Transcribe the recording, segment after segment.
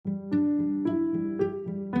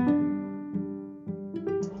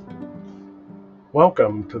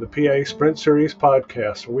Welcome to the PA Sprint Series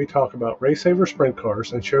podcast, where we talk about race saver sprint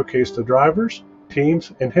cars and showcase the drivers,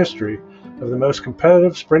 teams, and history of the most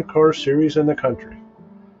competitive sprint car series in the country.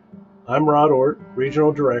 I'm Rod Ort,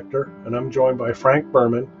 Regional Director, and I'm joined by Frank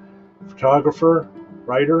Berman, photographer,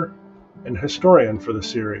 writer, and historian for the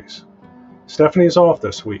series. Stephanie's off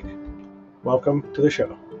this week. Welcome to the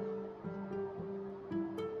show.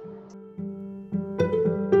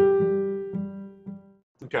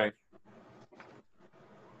 Okay.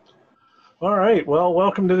 All right. Well,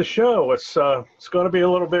 welcome to the show. It's going to be a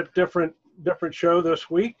little bit different show this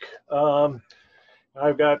week.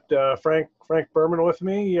 I've got Frank Berman with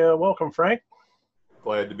me. Welcome, Frank.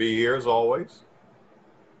 Glad to be here as always.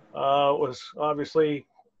 It was obviously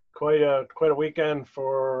quite a weekend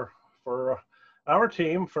for our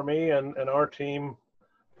team, for me and our team.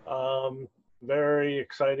 Very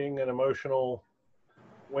exciting and emotional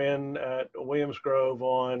win at Williams Grove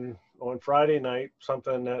on Friday night.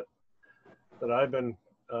 Something that I've been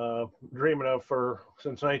dreaming of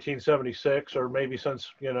since 1976, or maybe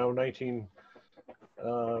since early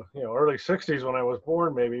 60s when I was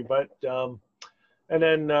born, maybe. But and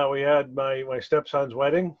then we had my stepson's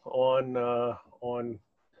wedding on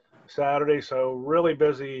Saturday, so really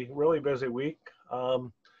busy week.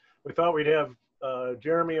 We thought we'd have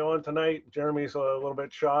Jeremy on tonight. Jeremy's a little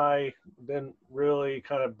bit shy. Didn't really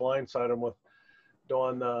kind of blindside him with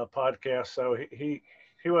doing the podcast, so he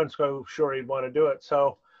wasn't so sure he'd want to do it.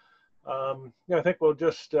 So I think we'll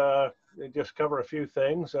just cover a few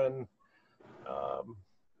things and have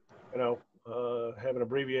an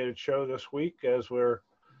abbreviated show this week, as we're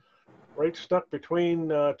right stuck between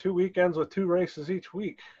 2 weekends with 2 races each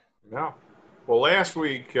week. Yeah. Well, last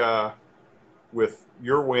week with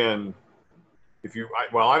your win, I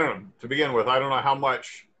don't know, to begin with, I don't know how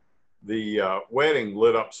much the wedding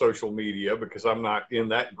lit up social media, because I'm not in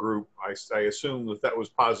that group. I assume that was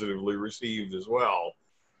positively received as well.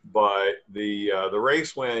 But the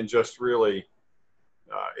race win just really,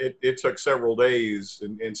 it took several days,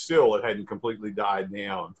 and still it hadn't completely died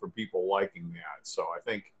down for people liking that. So I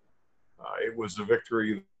think it was a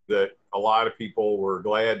victory that a lot of people were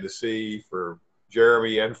glad to see, for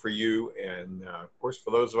Jeremy and for you. And of course, for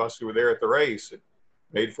those of us who were there at the race, it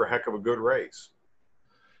made for a heck of a good race.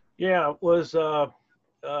 Yeah, it was, we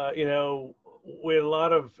had a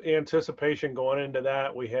lot of anticipation going into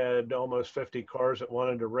that. We had almost 50 cars that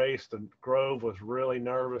wanted to race. The Grove was really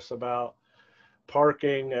nervous about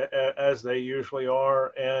parking, as they usually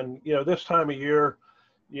are. And, this time of year,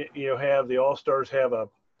 you have the All-Stars have a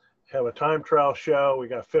time trial show. We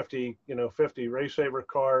got 50 race saver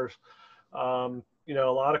cars. A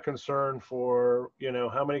lot of concern for,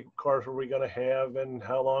 how many cars were we going to have, and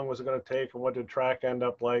how long was it going to take, and what did track end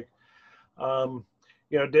up like?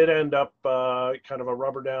 Did end up kind of a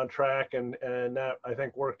rubber down track, and that, I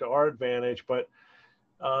think, worked to our advantage. But,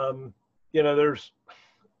 there's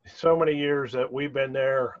so many years that we've been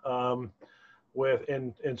there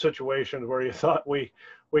in situations where you thought we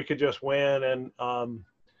could just win, and,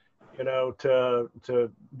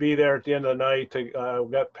 to be there at the end of the night,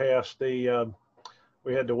 got past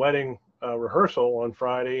we had the wedding rehearsal on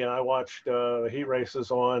Friday, and I watched the heat races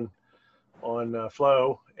on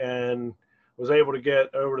Flow, and was able to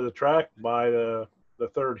get over to the track by the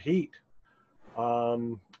third heat.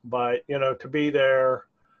 But to be there,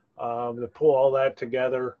 to pull all that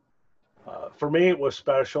together, for me, it was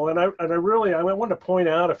special. And I wanted to point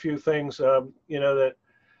out a few things, that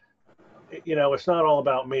it's not all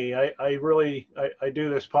about me. I do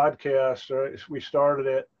this podcast. We started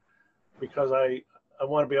it because I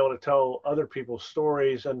want to be able to tell other people's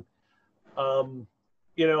stories. And,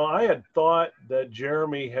 I had thought that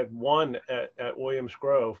Jeremy had won at Williams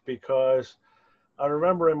Grove, because I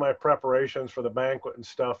remember in my preparations for the banquet and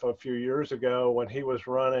stuff a few years ago, when he was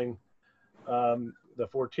running the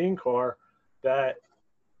 14 car, that,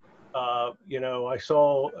 I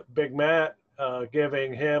saw Big Matt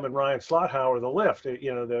giving him and Ryan Slothauer the lift,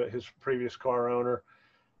 his previous car owner.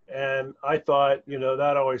 And I thought,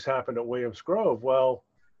 that always happened at Williams Grove. Well,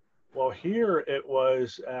 here it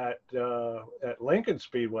was at Lincoln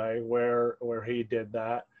Speedway where he did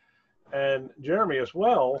that. And Jeremy as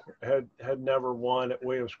well had never won at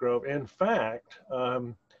Williams Grove. In fact,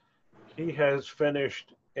 he has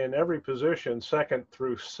finished in every position, 2nd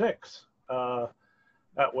through 6th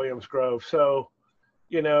at Williams Grove. So,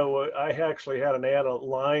 I actually had an add a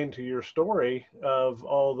line to your story of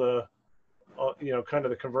all the, kind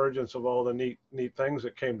of the convergence of all the neat things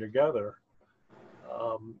that came together.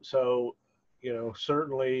 So,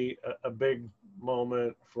 certainly a big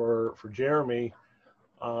moment for Jeremy,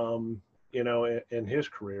 in his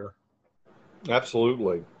career.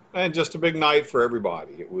 Absolutely. and just a big night for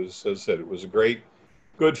everybody. It was, as I said, it was a great,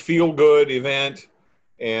 good, feel-good event.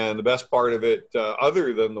 And the best part of it,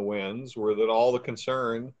 other than the wins, were that all the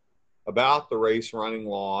concern about the race running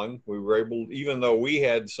long, we were able, even though we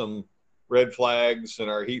had some red flags in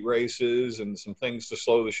our heat races and some things to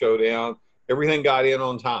slow the show down, everything got in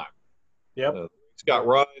on time. Yep. It's got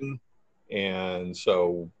run. And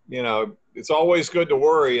so, you know, it's always good to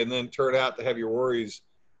worry and then turn out to have your worries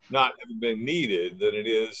not having been needed than it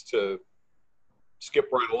is to skip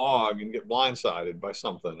right along and get blindsided by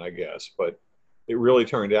something, I guess. But it really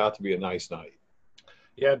turned out to be a nice night.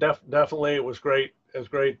 Yeah, definitely. It was great. It was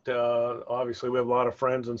great. Obviously, we have a lot of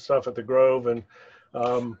friends and stuff at the Grove, and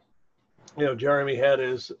you know, Jeremy had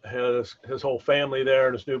his whole family there,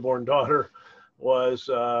 and his newborn daughter was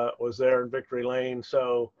there in Victory Lane.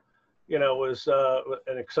 So, you know, it was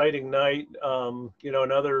an exciting night. You know,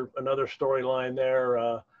 another storyline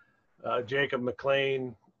there. Jacob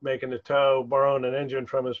McLean making the tow, borrowing an engine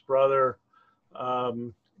from his brother,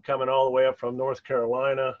 coming all the way up from North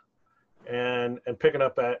Carolina, and picking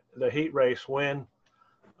up the heat race win.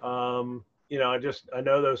 You know, I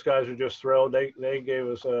know those guys are just thrilled. They gave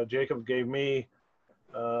us, Jacob gave me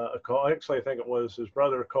a call. Actually, I think it was his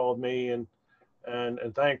brother called me and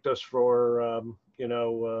thanked us for, you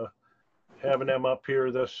know, having them up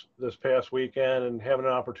here this past weekend and having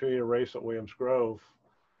an opportunity to race at Williams Grove.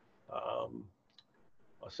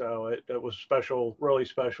 So it was special, really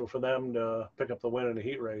special for them to pick up the win in the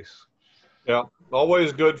heat race. Yeah,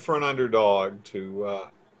 always good for an underdog to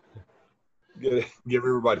give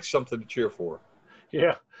everybody something to cheer for.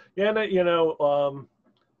 Yeah, and you know,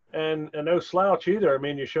 and no slouch either. I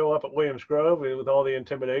mean, you show up at Williams Grove with all the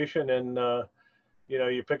intimidation, and you know,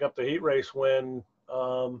 you pick up the heat race win.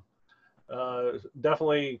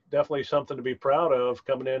 Definitely something to be proud of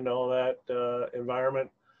coming into all that environment.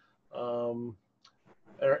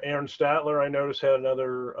 Aaron Statler, I noticed, had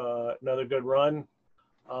another good run.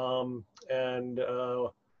 And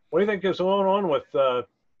what do you think is going on with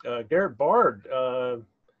Garrett Bard?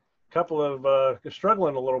 Couple of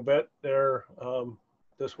struggling a little bit there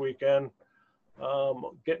this weekend,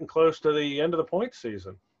 getting close to the end of the point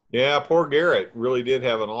season. Yeah, poor Garrett really did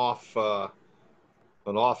have an off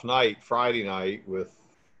night, Friday night, with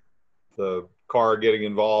the car getting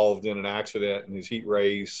involved in an accident in his heat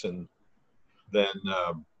race, and then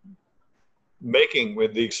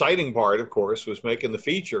with the exciting part, of course, was making the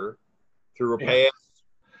feature through a pass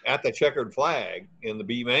at the checkered flag in the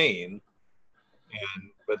B main.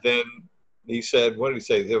 But then he said, what did he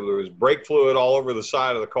say? There was brake fluid all over the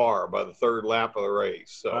side of the car by the third lap of the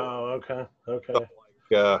race. So, okay.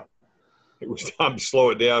 Like, it was time to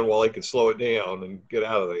slow it down while they could slow it down and get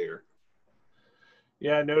out of there.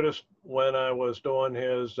 Yeah, I noticed when I was doing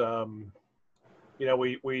his, you know,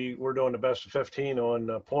 we were doing the best of 15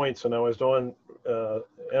 on points, and I was doing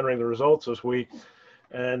entering the results this week,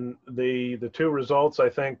 and the two results I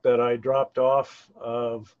think that I dropped off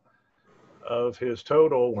of his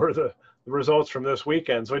total were the results from this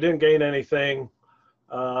weekend. So I didn't gain anything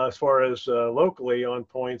as far as locally on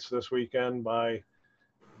points this weekend by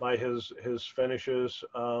his finishes.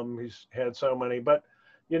 He's had so many, but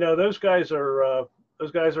you know, those guys are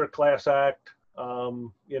a class act.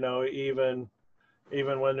 You know, even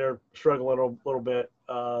when they're struggling a little bit,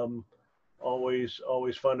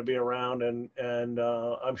 always fun to be around. And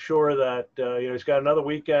I'm sure that you know, he's got another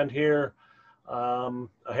weekend here. I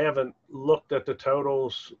haven't looked at the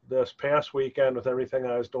totals this past weekend with everything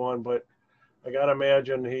I was doing, but I got to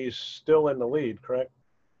imagine he's still in the lead, correct?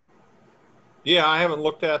 Yeah, I haven't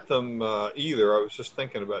looked at them either. I was just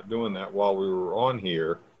thinking about doing that while we were on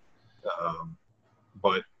here.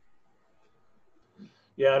 But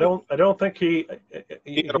yeah, I don't think he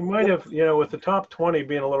might have, you know, with the top 20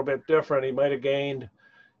 being a little bit different, he might have gained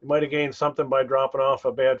something by dropping off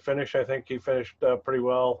a bad finish. I think he finished pretty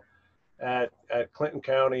well at Clinton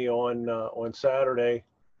County on Saturday.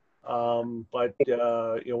 But you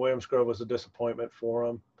know, Williams Grove was a disappointment for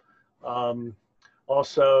him.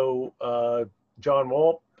 Also, John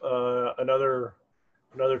Walp, another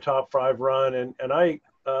top 5 run, and I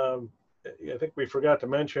think we forgot to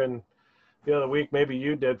mention the other week, maybe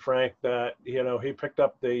you did, Frank, that you know, he picked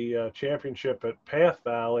up the championship at Path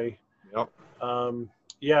Valley. Yep.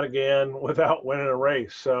 Yet again without winning a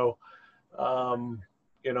race. So,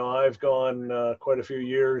 you know, I've gone quite a few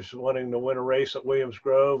years wanting to win a race at Williams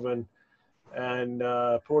Grove, and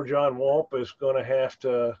poor John Walp is going to have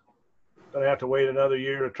to wait another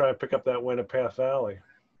year to try and pick up that win at Path Valley.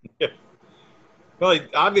 Yeah. Well,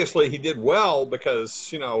 obviously he did well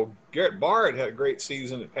because, you know, Garrett Bard had a great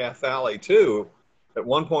season at Path Valley too. At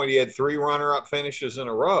one point he had 3 runner-up finishes in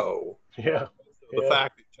a row. Yeah. The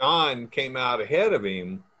fact that John came out ahead of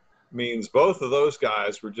him means both of those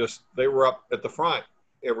guys were they were up at the front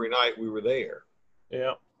every night we were there.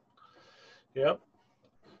 Yeah. Yep.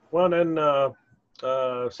 Well, then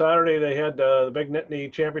Saturday they had the Big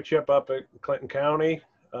Nittany Championship up at Clinton County.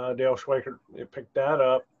 Dale Schweikert picked that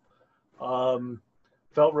up.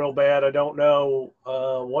 Felt real bad. I don't know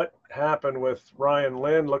what happened with Ryan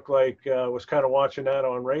Lynn. Looked like was kind of watching that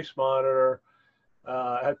on Race Monitor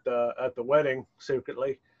at the wedding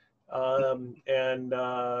secretly, and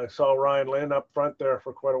saw Ryan Lynn up front there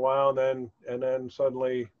for quite a while, and then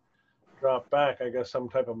suddenly dropped back. I guess some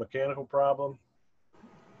type of mechanical problem.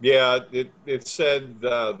 Yeah, it said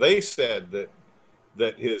they said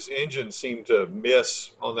that his engine seemed to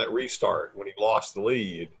miss on that restart when he lost the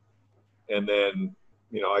lead, and then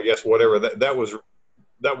I guess whatever that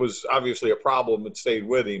was obviously a problem that stayed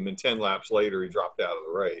with him, and 10 laps later he dropped out of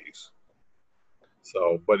the race.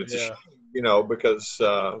 So, but it's a shame, because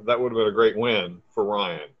that would have been a great win for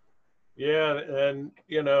Ryan. Yeah, and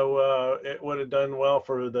it would have done well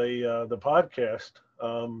for the podcast.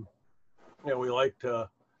 We like to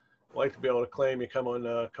be able to claim you come on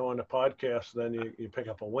the podcast, then you pick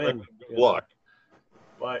up a win. Good luck.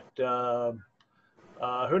 But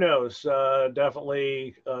who knows?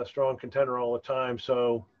 Definitely a strong contender all the time.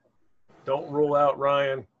 So don't rule out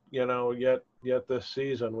Ryan. Yet this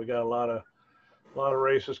season we got a lot of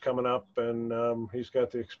races coming up, and he's got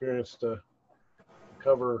the experience to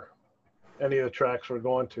cover any of the tracks we're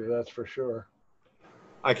going to. That's for sure.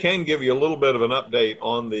 I can give you a little bit of an update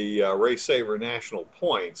on the Race Saver National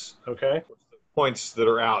points. Okay. The points that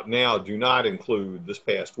are out now do not include this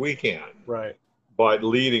past weekend. Right. But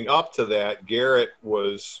leading up to that, Garrett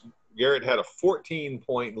had a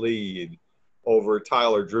 14-point lead over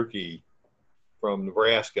Tyler Drucke from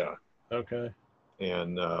Nebraska. Okay.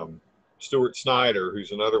 And Stuart Snyder,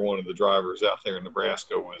 who's another one of the drivers out there in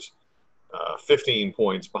Nebraska, was 15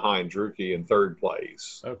 points behind Drucke in third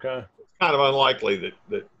place. Okay. It's kind of unlikely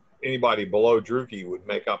that anybody below Drucke would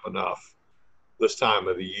make up enough this time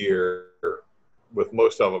of the year, with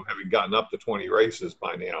most of them having gotten up to 20 races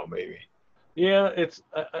by now, maybe. Yeah, it's,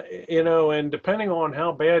 and depending on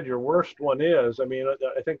how bad your worst one is, I mean,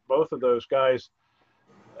 I think both of those guys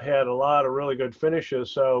had a lot of really good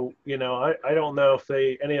finishes. So, I don't know if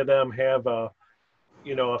any of them have a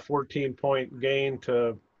 14-point gain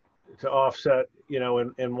to offset,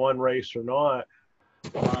 in one race or not.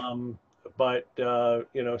 But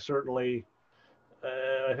certainly,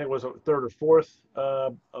 I think it was a third or fourth,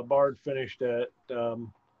 Bard finished at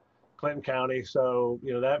Clinton County. So,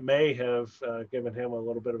 that may have given him a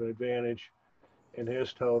little bit of an advantage in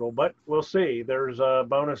his total, but we'll see. There's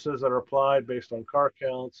bonuses that are applied based on car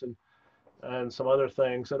counts and some other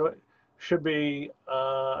things. That should be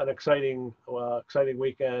an exciting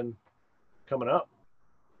weekend coming up.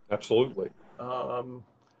 Absolutely.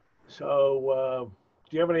 So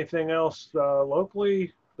do you have anything else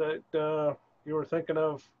locally that you were thinking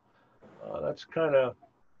of? That's kind of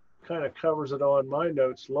covers it on my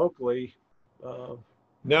notes locally.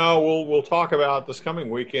 No, we'll talk about this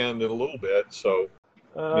coming weekend in a little bit. So,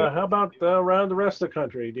 how about around the rest of the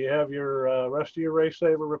country? Do you have your rest of your Race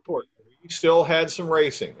Saver report? We still had some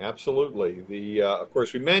racing. Absolutely. Of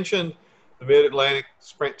course, we mentioned the Mid-Atlantic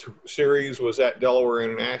Sprint Series was at Delaware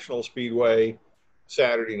International Speedway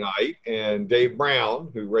Saturday night, and Dave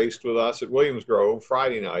Brown, who raced with us at Williams Grove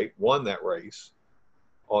Friday night, won that race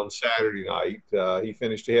on Saturday night. He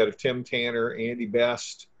finished ahead of Tim Tanner, Andy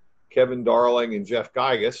Best, Kevin Darling, and Jeff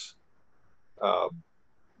Geiges. A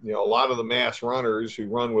lot of the mass runners who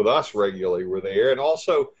run with us regularly were there, and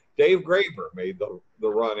also Dave Graber made the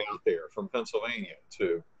run out there from Pennsylvania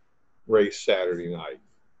to race Saturday night.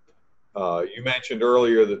 You mentioned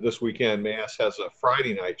earlier that this weekend Mass has a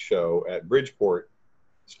Friday night show at Bridgeport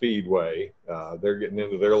Speedway. They're getting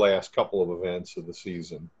into their last couple of events of the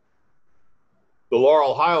season. The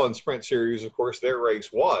Laurel Highland Sprint Series, of course, their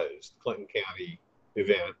race was the Clinton County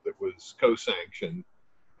event that was co-sanctioned.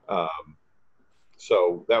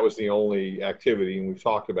 So that was the only activity, and we've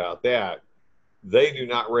talked about that. They do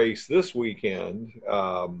not race this weekend,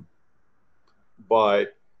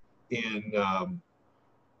 but in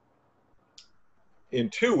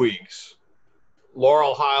 2 weeks,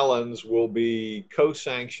 Laurel Highlands will be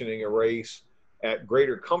co-sanctioning a race at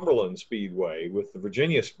Greater Cumberland Speedway with the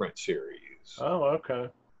Virginia Sprint Series. Oh, okay.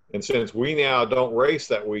 And since we now don't race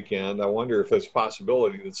that weekend, I wonder if there's a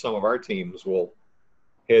possibility that some of our teams will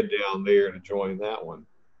head down there to join that one.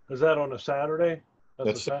 Is that on a Saturday?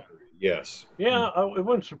 That's a Saturday, yes. Yeah, it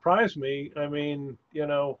wouldn't surprise me. I mean,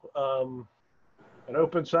 an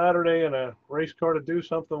open Saturday and a race car to do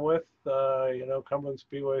something with, Cumberland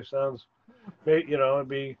Speedway sounds You know, it'd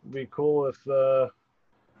be cool if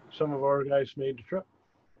some of our guys made the trip.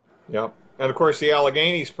 Yep. And of course, the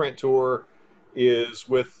Allegheny Sprint Tour is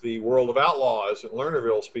with the World of Outlaws at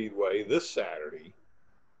Lernerville Speedway this Saturday.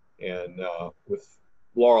 And with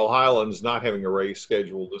Laurel Highlands not having a race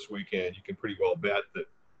scheduled this weekend, you can pretty well bet that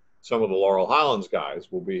some of the Laurel Highlands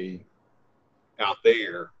guys will be out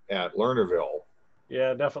there at Lernerville.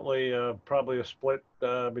 Yeah, definitely. Probably a split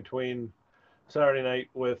between Saturday night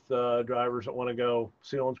with drivers that want to go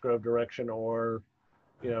Selinsgrove direction, or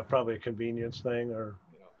probably a convenience thing. Or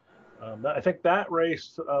I think that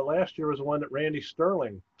race last year was the one that Randy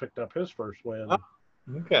Sterling picked up his first win. Oh,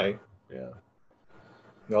 okay. Yeah.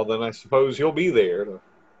 Well, then I suppose he'll be there to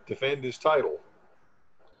defend his title.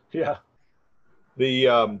 Yeah.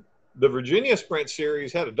 The Virginia Sprint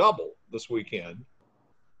Series had a double this weekend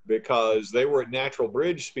because they were at Natural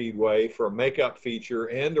Bridge Speedway for a makeup feature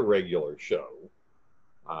and a regular show.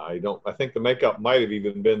 I think the makeup might have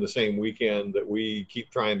even been the same weekend that we keep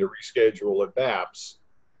trying to reschedule at BAPS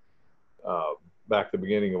back at the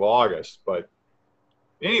beginning of August. But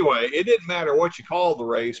anyway, it didn't matter what you called the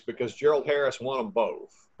race because Gerald Harris won them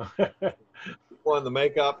both. He won the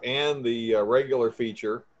makeup and the regular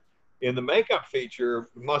feature. In the makeup feature,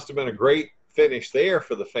 it must have been a great finish there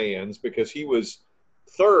for the fans because he was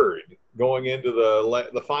third going into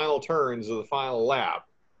the final turns of the final lap.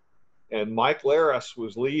 And Mike Larris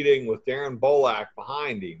was leading with Darren Bolak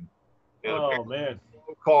behind him. And oh, man.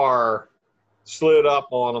 The car slid up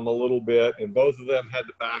on him a little bit, and both of them had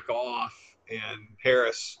to back off, and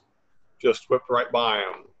Harris just whipped right by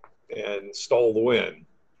him and stole the win.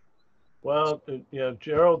 Well,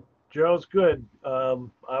 Gerald's good.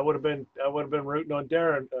 I would have been rooting on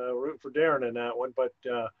Darren, rooting for Darren in that one, but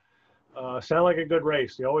sound like a good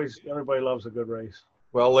race. Everybody loves a good race.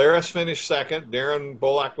 Well, Larris finished second. Darren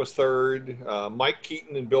Bolak was third. Mike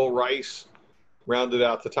Keaton and Bill Rice rounded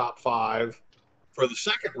out the top five. For the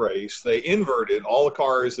second race, they inverted all the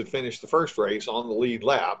cars that finished the first race on the lead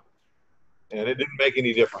lap, and it didn't make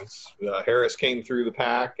any difference. Harris came through the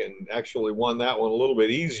pack and actually won that one a little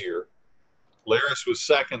bit easier. Larris was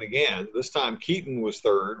second again. This time Keaton was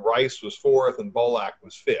third, Rice was fourth, and Bolak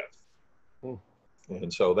was fifth.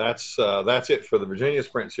 And so that's it for the Virginia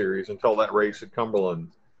Sprint Series until that race at Cumberland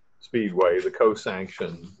Speedway, the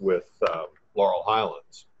co-sanction with Laurel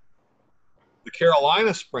Highlands. The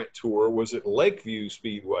Carolina Sprint Tour was at Lakeview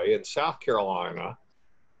Speedway in South Carolina.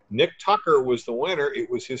 Nick Tucker was the winner.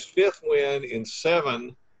 It was his fifth win in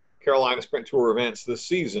 7 Carolina Sprint Tour events this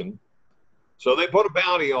season. So they put a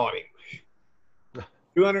bounty on him.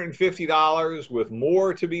 $250 with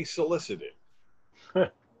more to be solicited.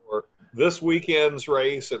 This weekend's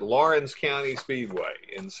race at Lawrence County Speedway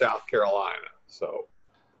in South Carolina. So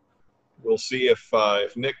we'll see if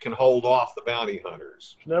Nick can hold off the bounty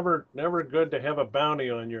hunters. It's never good to have a bounty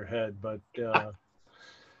on your head, but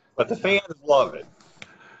the fans love it.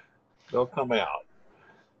 They'll come out.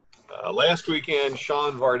 Last weekend,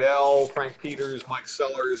 Sean Vardell, Frank Peters, Mike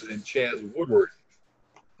Sellers, and Chaz Woodward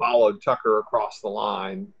followed Tucker across the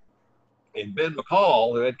line. And Ben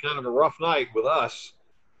McCall, who had kind of a rough night with us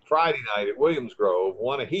Friday night at Williams Grove,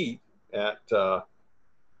 won a heat at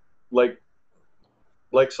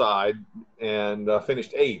Lakeside and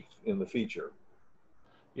finished 8th in the feature.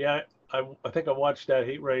 Yeah, I think I watched that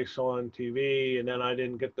heat race on TV, and then I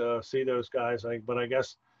didn't get to see those guys. But I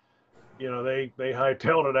guess they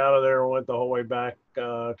hightailed it out of there and went the whole way back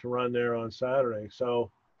to run there on Saturday.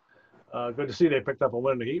 So good to see they picked up a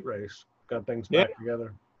win in the heat race, got things back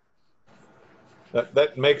together.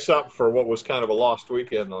 That makes up for what was kind of a lost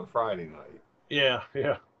weekend on Friday night. Yeah.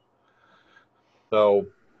 So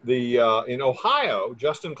in Ohio,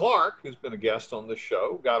 Justin Clark, who's been a guest on this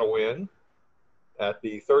show, got a win at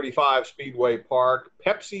the 35 Speedway Park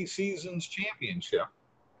Pepsi Seasons Championship.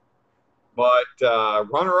 But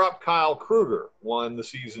runner-up Kyle Kruger won the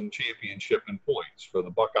season championship in points for the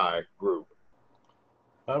Buckeye group.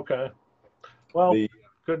 Okay. Well,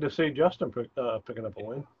 good to see Justin picking up a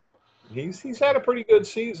win. He's had a pretty good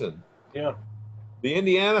season. Yeah. The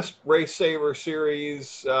Indiana Race Saver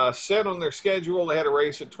Series set on their schedule. They had a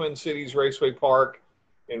race at Twin Cities Raceway Park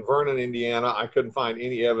in Vernon, Indiana. I couldn't find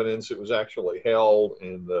any evidence it was actually held,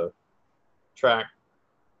 and the track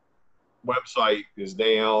website is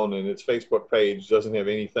down, and its Facebook page doesn't have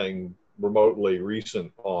anything remotely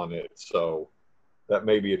recent on it. So that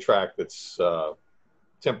may be a track that's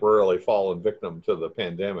temporarily fallen victim to the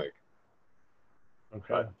pandemic.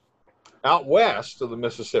 Okay. Out west of the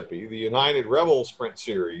Mississippi, the United Rebel Sprint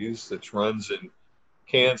Series, that runs in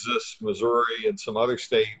Kansas, Missouri, and some other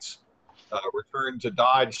states, returned to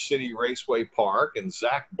Dodge City Raceway Park, and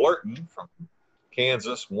Zach Blurton from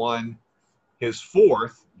Kansas won his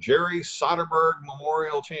fourth Jerry Soderberg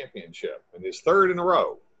Memorial Championship and his third in a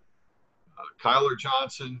row. Kyler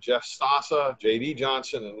Johnson, Jeff Stassa, J.D.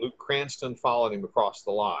 Johnson, and Luke Cranston followed him across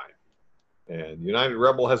the line. And United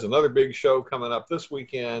Rebel has another big show coming up this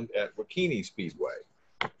weekend at Bikini Speedway.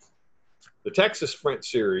 The Texas Sprint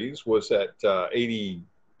Series was at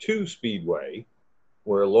 82 Speedway,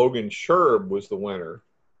 where Logan Sherb was the winner.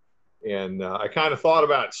 And I kind of thought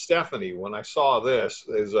about Stephanie when I saw this.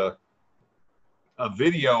 There's a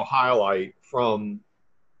video highlight from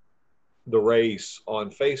the race on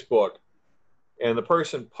Facebook, and the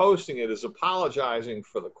person posting it is apologizing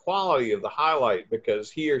for the quality of the highlight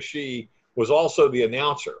because he or she was also the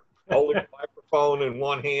announcer, holding the microphone in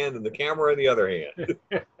one hand and the camera in the other hand.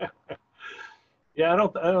 Yeah, I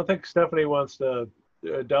don't think Stephanie wants to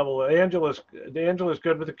double. Angela's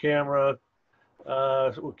good with the camera.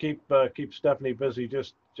 We'll keep Stephanie busy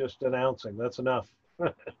just announcing. That's enough.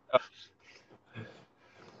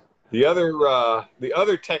 The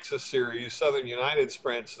other Texas series, Southern United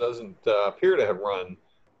Sprints, doesn't appear to have run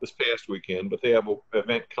this past weekend, but they have an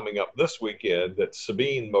event coming up this weekend at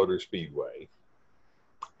Sabine Motor Speedway.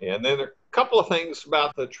 And then there are a couple of things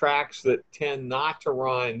about the tracks that tend not to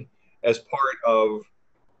run as part of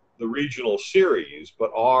the regional series, but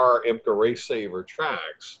are IMCA Race Saver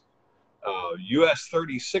tracks. US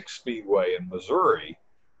 36 Speedway in Missouri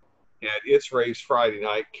had its race Friday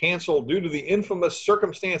night canceled due to the infamous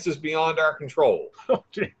circumstances beyond our control. Oh,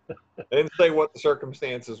 gee. They didn't say what the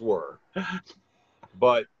circumstances were.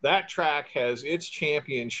 But that track has its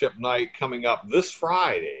championship night coming up this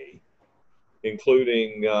Friday,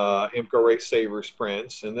 including IMCA Race Saver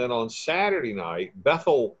Sprints. And then on Saturday night,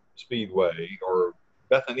 Bethel Speedway, or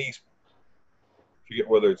Bethany, I forget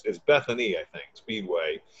whether it's Bethany, I think,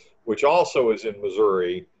 Speedway, which also is in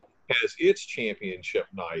Missouri, has its championship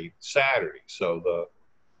night Saturday. So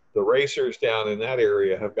the racers down in that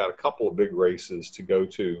area have got a couple of big races to go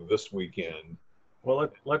to this weekend.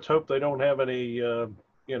 Well, let's hope they don't have any,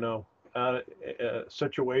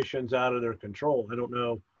 situations out of their control. I don't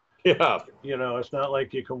know. Yeah. It's not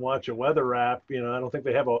like you can watch a weather app. I don't think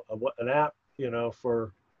they have an app,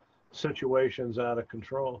 for situations out of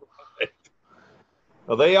control.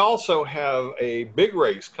 Well, they also have a big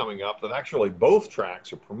race coming up that actually both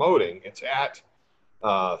tracks are promoting. It's at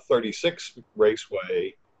 36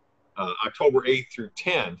 Raceway, October 8th through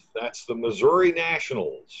 10th. That's the Missouri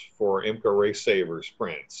Nationals for IMCA Race Saver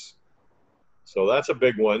Sprints. So that's a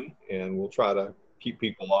big one, and we'll try to keep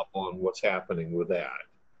people up on what's happening with that.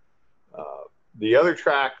 The other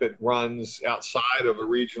track that runs outside of the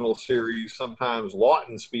regional series, sometimes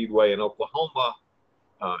Lawton Speedway in Oklahoma,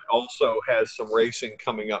 also has some racing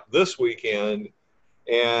coming up this weekend.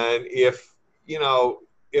 And if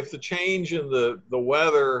the change in the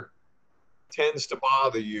weather tends to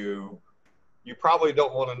bother you, you probably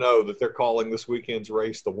don't want to know that they're calling this weekend's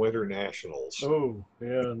race the Winter Nationals. Oh,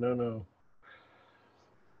 yeah, no.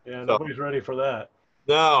 Yeah, nobody's ready for that.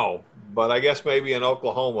 No, but I guess maybe in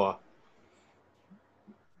Oklahoma,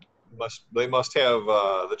 they must have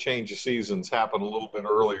the change of seasons happen a little bit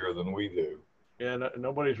earlier than we do. Yeah,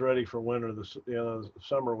 nobody's ready for winter. The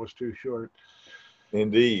summer was too short.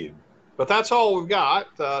 Indeed. But that's all we've got.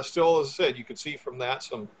 Still, as I said, you can see from that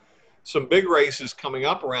some big races coming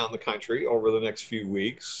up around the country over the next few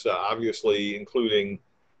weeks, obviously including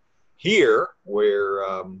here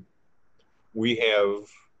where we have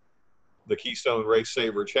the Keystone Race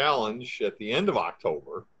Saver Challenge at the end of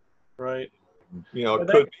October. Right.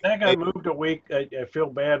 That got moved a week. I feel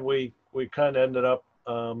bad. We kind of ended up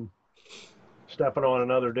stepping on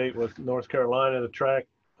another date with North Carolina. The track,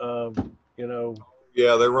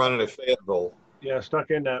 Yeah, they're running at Fayetteville. Yeah,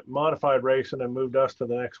 stuck in that modified race and then moved us to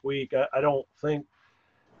the next week. I don't think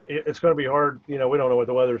it's going to be hard. We don't know what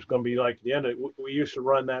the weather's going to be like at the end of it. We used to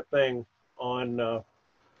run that thing on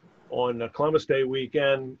Columbus Day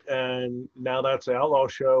weekend, and now that's the Outlaw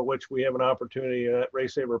Show, which we have an opportunity at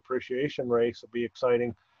Race Saver Appreciation Race. It'll be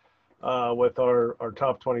exciting with our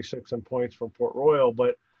top 26 in points from Port Royal.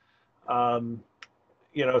 But, so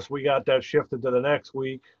we got that shifted to the next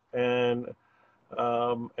week, and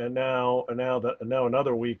now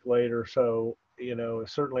another week later. So,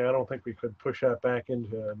 certainly I don't think we could push that back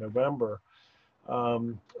into November.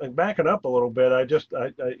 And backing up a little bit,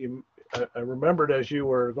 I remembered as you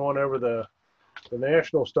were going over the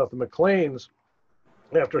national stuff, the McLeans,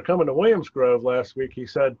 after coming to Williams Grove last week, he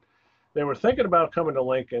said they were thinking about coming to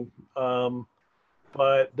Lincoln,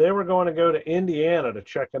 but they were going to go to Indiana to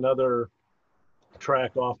check another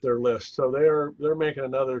track off their list. So they're making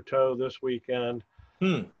another tow this weekend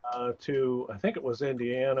to, I think it was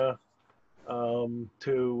Indiana,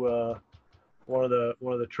 to one of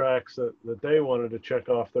the tracks that they wanted to check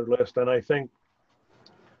off their list. And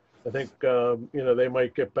you know, they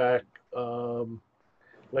might get back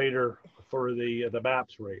later for the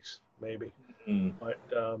MAPS race maybe. But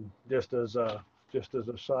just as a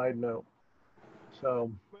side note.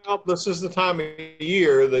 So, well, this is the time of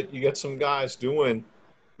year that you get some guys doing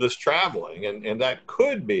this traveling, and that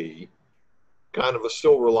could be kind of a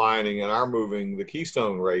silver lining in our moving the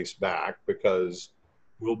Keystone race back, because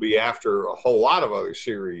we'll be after a whole lot of other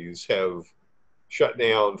series have shut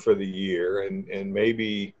down for the year, and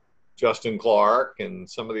maybe Justin Clark and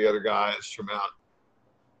some of the other guys from out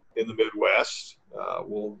in the Midwest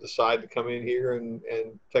will decide to come in here and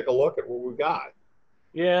take a look at what we've got.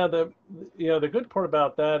 yeah, the good part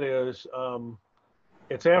about that is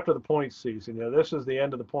it's after the points season. You know, this is the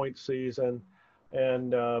end of the points season,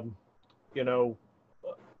 and you know,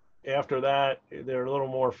 after that they're a little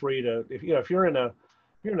more free to, if you're in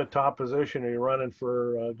a top position or you're running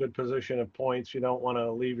for a good position of points, you don't want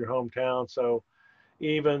to leave your hometown. So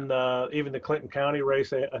even the Clinton County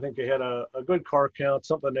race, I think they had a good car count,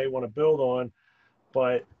 something they want to build on.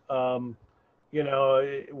 But you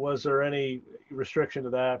know, was there any restriction to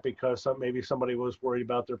that because maybe somebody was worried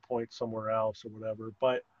about their points somewhere else or whatever?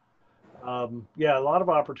 But yeah, a lot of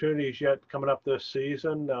opportunities yet coming up this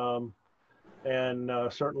season,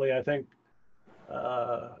 and certainly I think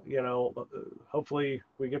you know, hopefully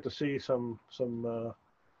we get to see some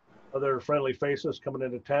other friendly faces coming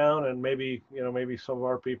into town, and maybe, you know, maybe some of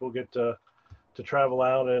our people get to travel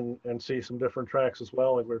out and see some different tracks as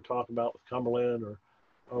well, like we were talking about with Cumberland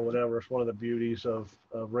or whatever. It's one of the beauties of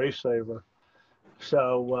Race Saver.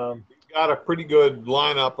 So we've got a pretty good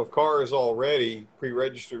lineup of cars already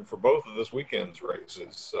pre-registered for both of this weekend's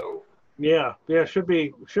races. So yeah, should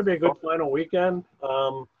be a good final weekend.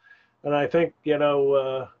 And I think, you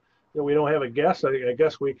know, we don't have a guest. I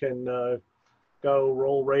guess we can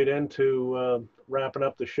roll right into wrapping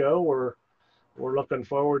up the show. We're looking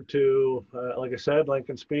forward to, like I said,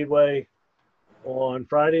 Lincoln Speedway on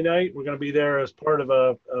Friday night. We're going to be there as part of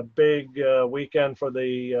a big weekend for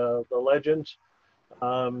the Legends.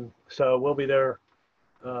 So we'll be there.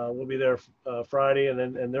 Friday, and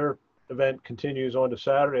then their event continues on to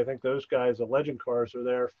Saturday. I think those guys, the Legend cars, are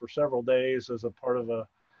there for several days as a part of a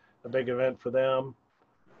big event for them.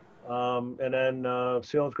 And then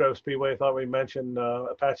Selinsgrove Speedway, I thought we mentioned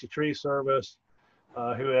Apache Tree Service,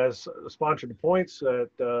 who has sponsored the points at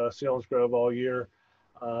Selinsgrove all year,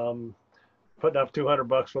 putting up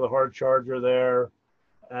 $200 for the hard charger there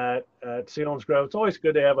at Selinsgrove. It's always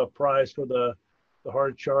good to have a prize for the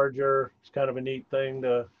hard charger. It's kind of a neat thing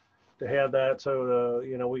to have that. So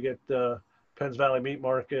you know, we get Penns Valley Meat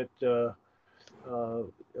Market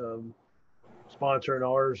sponsoring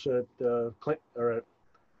ours at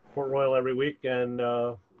Port Royal every week, and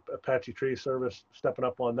Apache Tree Service stepping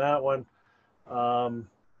up on that one.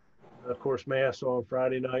 Of course, Mass on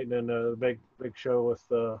Friday night, and then a big show with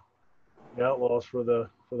the Outlaws for the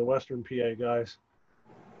Western PA guys.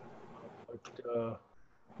 But,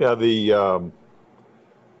 yeah, the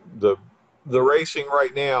racing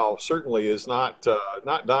right now certainly is not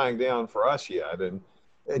dying down for us yet, and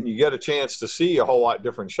you get a chance to see a whole lot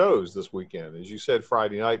different shows this weekend. As you said,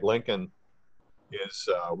 Friday night, Lincoln is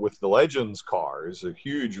with the Legends cars, a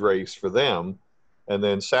huge race for them. And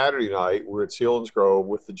then Saturday night, we're at Selinsgrove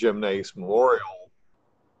with the Jim Nace Memorial,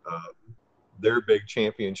 their big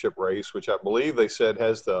championship race, which I believe they said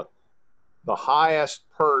has the highest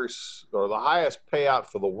purse or the highest payout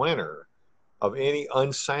for the winner of any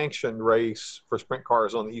unsanctioned race for sprint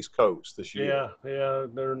cars on the East Coast this year. Yeah,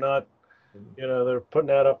 they're not, you know, they're putting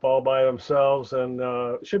that up all by themselves, and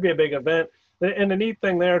it should be a big event. And the neat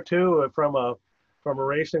thing there too, from a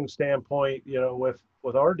racing standpoint, you know,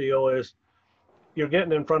 with our deal is you're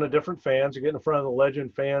getting in front of different fans. You're getting in front of the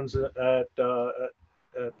Legend fans at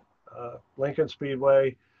Lincoln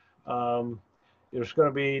Speedway. There's going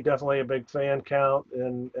to be definitely a big fan count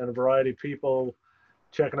and a variety of people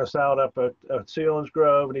checking us out up at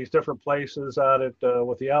Selinsgrove and these different places out at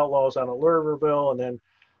with the Outlaws out at Lernerville, and then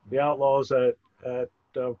the Outlaws at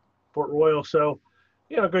Port Royal. So,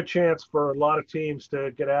 you know, a good chance for a lot of teams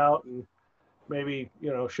to get out and maybe,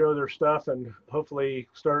 you know, show their stuff and hopefully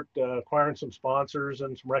start acquiring some sponsors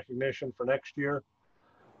and some recognition for next year.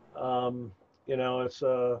 You know, it's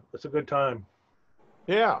a good time.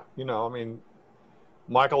 Yeah, you know, I mean,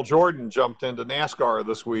 Michael Jordan jumped into NASCAR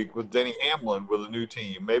this week with Denny Hamlin with a new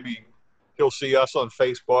team. Maybe he'll see us on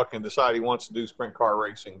Facebook and decide he wants to do sprint car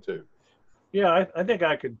racing too. Yeah, I think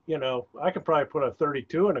I could, you know, I could probably put a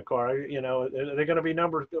 32 in a car. You know, are they going to be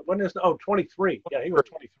numbers? When is, 23. Yeah, he was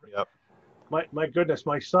 23. Yep. my goodness,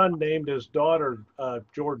 my son named his daughter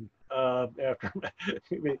Jordan after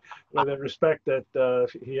me, with the respect that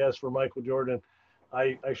he has for Michael Jordan.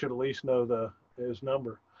 I should at least know his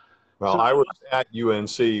number. Well, So, I was at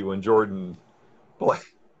UNC when Jordan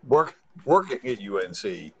working at UNC,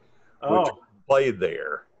 which oh, played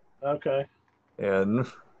there. okay. And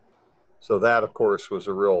so that, of course, was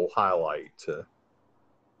a real highlight to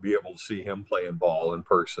be able to see him playing ball in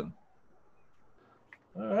person.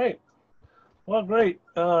 All right. Well, great.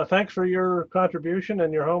 Thanks for your contribution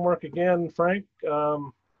and your homework again, Frank.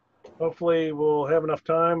 Hopefully we'll have enough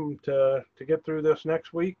time to get through this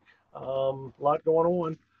next week. A lot going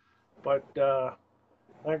on, but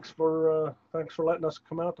thanks for letting us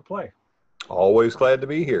come out to play. Always glad to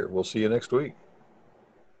be here. We'll see you next week.